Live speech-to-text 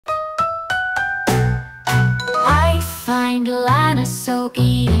find Lana so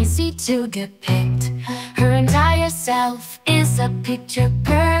easy to depict. Her entire self is a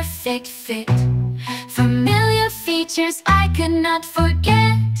picture-perfect fit. Familiar features I could not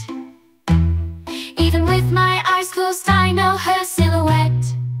forget. Even with my eyes closed, I know her silhouette.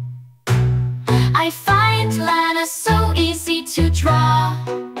 I find Lana so easy to draw.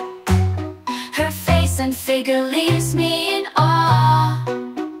 Her face and figure leaves me in awe.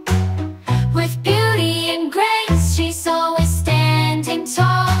 With beauty and grace, she's always standing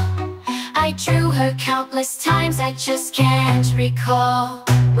tall. I drew her countless times, I just can't recall.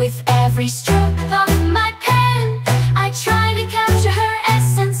 With every stroke of my pen, I try to capture her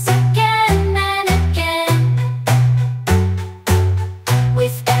essence again and again.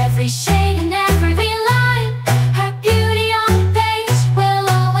 With every shade and every line, her beauty on the page will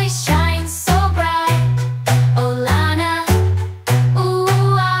always shine so bright. Oh Lana,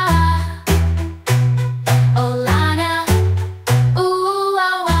 ooh-aaah. Oh Lana,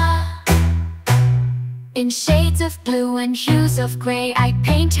 oooh-aaah. In shades of blue and hues of gray, I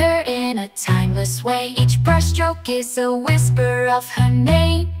paint her in a timeless way. Each brushstroke is a whisper of her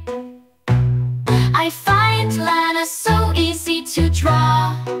name. I find Lana so easy to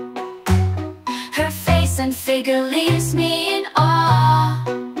draw. Her face and figure leaves me in awe.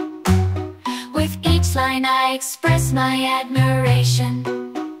 With each line I express my admiration.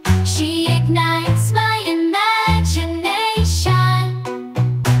 She ignites my imagination.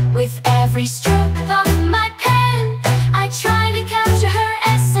 With every stroke of my pen, I try to capture her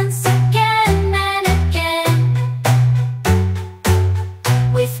essence again and again.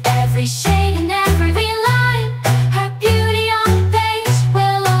 With every shade and every line, her beauty on the page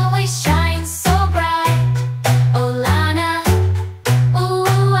will always shine so bright. Oh Lana,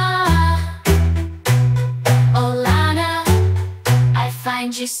 ooh-aaah. Oh Lana, I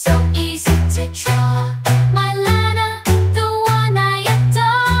find you so easy to draw. My Lana, the one I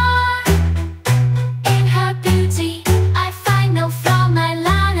adore. In her beauty, I find no flaw. My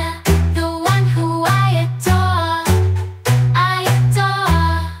Lana, the one who I adore. I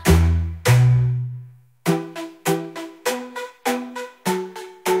adore.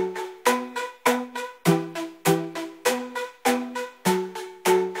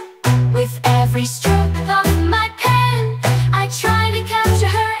 With every stroke of my pen, I try to capture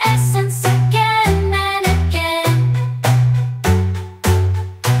her essence again and again.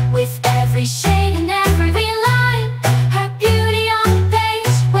 With every shade and every line, her beauty on the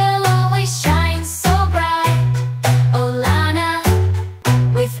page will always shine so bright. Oh Lana,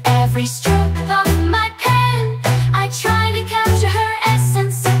 with every stroke